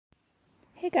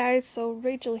Hey guys, so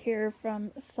Rachel here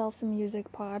from Self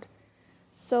Music Pod.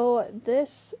 So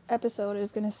this episode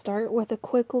is going to start with a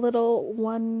quick little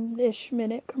 1-ish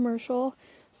minute commercial.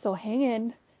 So hang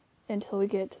in until we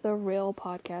get to the real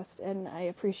podcast, and I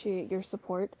appreciate your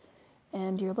support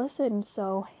and your listen.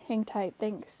 So hang tight.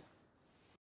 Thanks.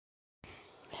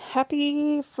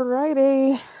 Happy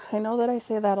Friday. I know that I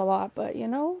say that a lot, but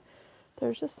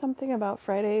there's just something about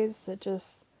Fridays that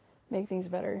just make things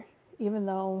better, even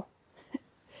though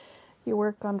you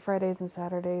work on Fridays and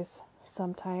Saturdays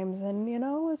sometimes, and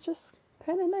it's just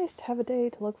kind of nice to have a day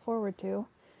to look forward to,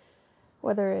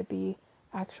 whether it be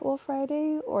actual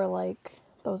Friday or like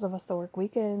those of us that work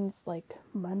weekends, like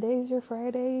Monday's your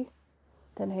Friday,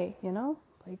 then hey,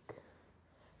 like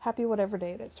happy whatever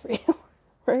day it is for you,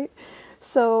 right?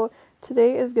 So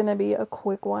today is going to be a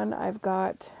quick one. I've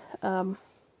got,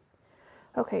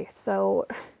 so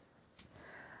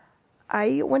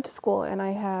I went to school and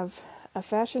I have a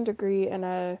fashion degree and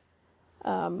a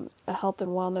health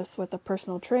and wellness with a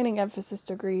personal training emphasis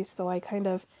degree. So I kind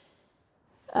of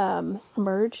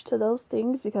merged to those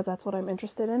things because that's what I'm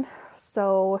interested in.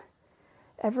 So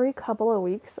every couple of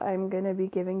weeks, I'm going to be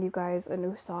giving you guys a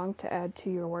new song to add to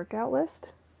your workout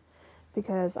list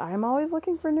because I'm always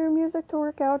looking for new music to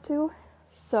work out to.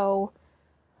 So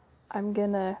I'm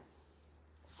going to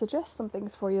suggest some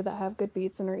things for you that have good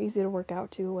beats and are easy to work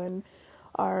out to and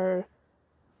are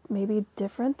maybe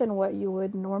different than what you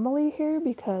would normally hear,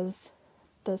 because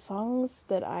the songs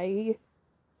that I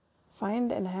find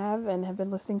and have been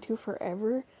listening to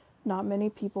forever, not many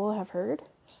people have heard.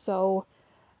 So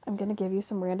I'm going to give you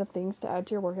some random things to add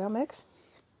to your workout mix,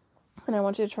 and I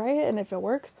want you to try it, and if it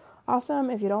works, awesome.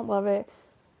 If you don't love it,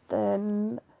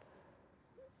 then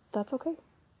that's okay.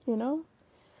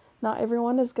 Not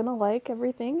everyone is going to like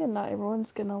everything, and not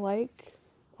everyone's going to like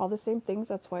all the same things.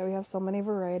 That's why we have so many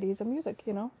varieties of music,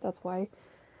 that's why,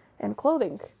 and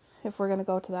clothing, if we're going to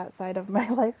go to that side of my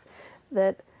life,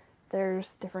 that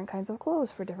there's different kinds of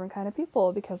clothes for different kind of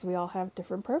people, because we all have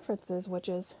different preferences, which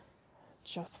is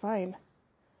just fine.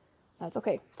 That's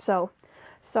okay. So,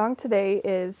 song today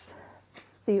is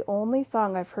the only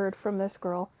song I've heard from this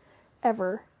girl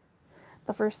ever.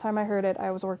 The first time I heard it, I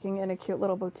was working in a cute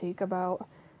little boutique about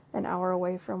an hour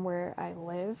away from where I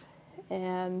live,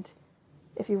 and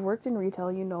if you've worked in retail,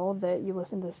 you know that you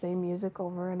listen to the same music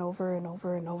over and over and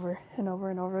over and over and over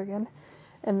and over again.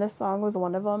 And this song was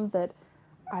one of them that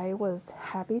I was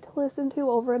happy to listen to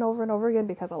over and over and over again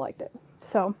because I liked it.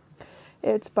 So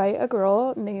it's by a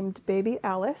girl named Baby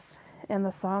Alice, and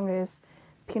the song is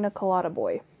Pina Colada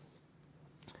Boy.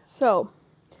 So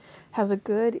has a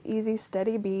good, easy,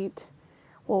 steady beat.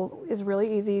 Well, is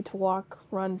really easy to walk,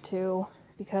 run to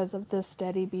because of this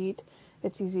steady beat.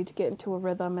 It's easy to get into a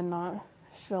rhythm and not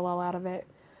feel all out of it.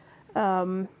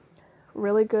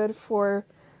 Really good for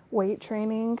weight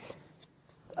training.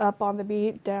 Up on the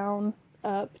beat, down,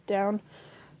 up, down.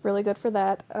 Really good for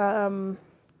that.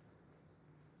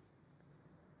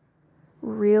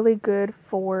 Really good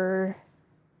for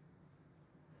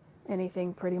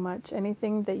anything, pretty much.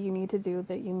 Anything that you need to do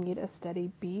that you need a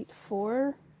steady beat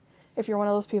for. If you're one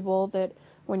of those people that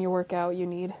when you work out,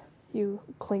 you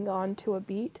cling on to a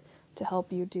beat to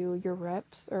help you do your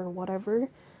reps or whatever,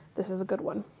 this is a good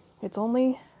one. It's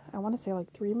only, I want to say like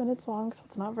 3 minutes long, so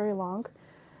it's not very long,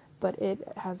 but it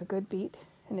has a good beat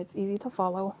and it's easy to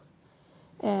follow,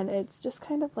 and it's just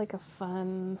kind of like a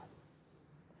fun,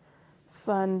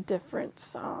 different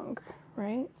song,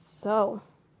 right? So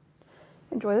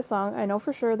enjoy the song. I know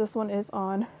for sure this one is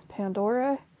on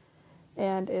Pandora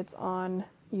and it's on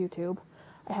YouTube.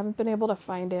 I haven't been able to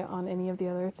find it on any of the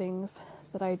other things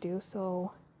that I do,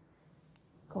 so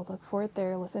go look for it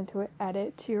there, listen to it, add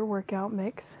it to your workout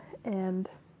mix, and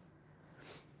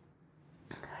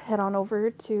head on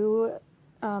over to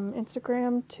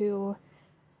Instagram to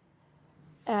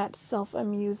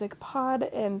 @selfamusicpod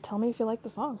and tell me if you like the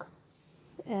song.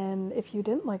 And if you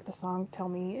didn't like the song, tell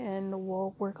me and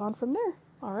we'll work on from there.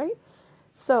 All right?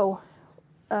 So,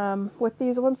 with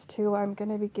these ones too, I'm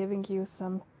going to be giving you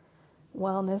some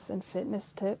wellness and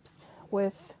fitness tips.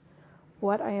 With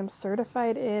what I am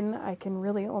certified in, I can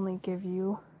really only give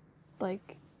you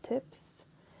like tips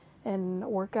and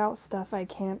workout stuff.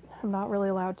 I'm not really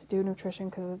allowed to do nutrition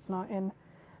because it's not in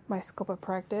my scope of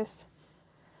practice.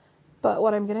 But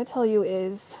what I'm going to tell you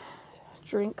is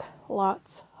drink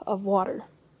lots of water.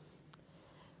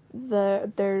 You're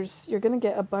going to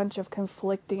get a bunch of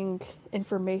conflicting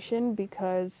information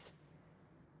because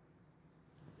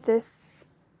this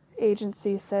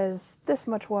agency says this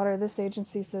much water, this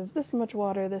agency says this much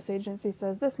water, this agency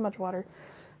says this much water.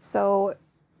 So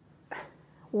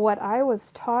what I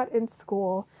was taught in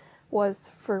school was,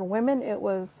 for women, it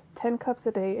was 10 cups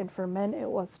a day, and for men, it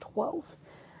was 12.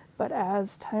 But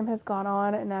as time has gone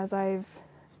on and as I've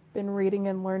been reading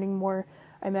and learning more,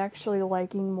 I'm actually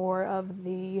liking more of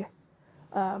the,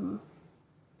 so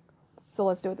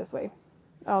let's do it this way.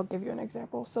 I'll give you an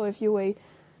example. So if you weigh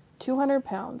 200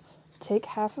 pounds, take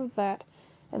half of that,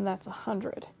 and that's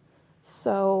 100.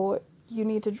 So you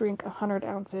need to drink 100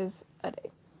 ounces a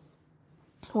day,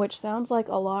 which sounds like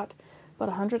a lot, but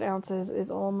 100 ounces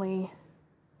is only,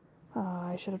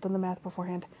 I should have done the math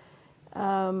beforehand,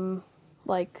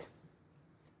 like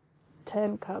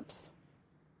 10 cups.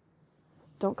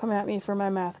 Don't come at me for my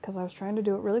math, because I was trying to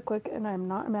do it really quick, and I'm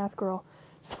not a math girl.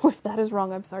 So if that is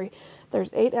wrong, I'm sorry.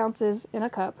 There's 8 ounces in a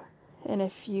cup, and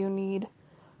if you need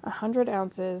 100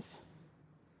 ounces,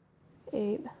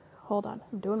 8, hold on,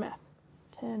 I'm doing math.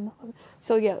 10, 11.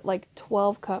 So yeah, like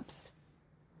 12 cups,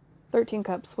 13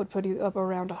 cups would put you up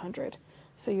around 100.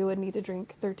 So you would need to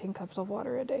drink 13 cups of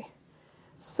water a day.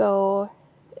 So,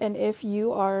 and if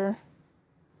you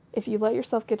let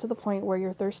yourself get to the point where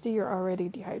you're thirsty, you're already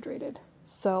dehydrated.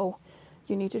 So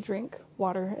you need to drink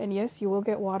water. And yes, you will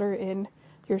get water in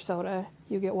your soda.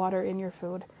 You get water in your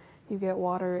food. You get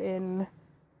water in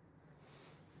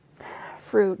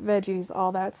fruit, veggies,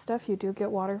 all that stuff. You do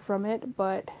get water from it,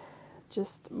 but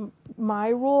just my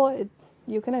rule,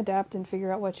 you can adapt and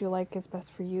figure out what you like is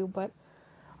best for you, but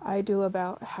I do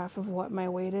about half of what my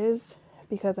weight is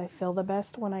because I feel the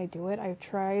best when I do it. I've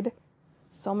tried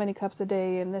so many cups a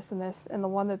day and this, and the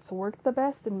one that's worked the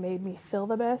best and made me feel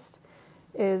the best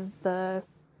is the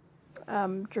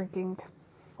drinking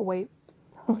weight.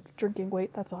 Drinking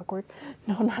weight, that's awkward.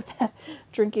 No, not that.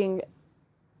 Drinking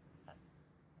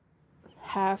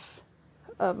half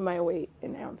of my weight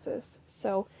in ounces.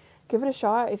 So give it a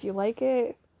shot. If you like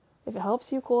it, if it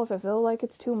helps you, cool. If I feel like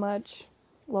it's too much,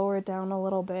 lower it down a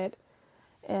little bit.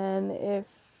 And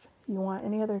if you want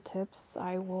any other tips,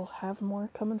 I will have more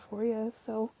coming for you.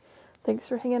 So thanks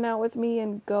for hanging out with me,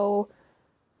 and go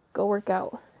work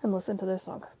out and listen to this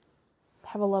song.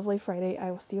 Have a lovely Friday.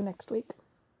 I will see you next week.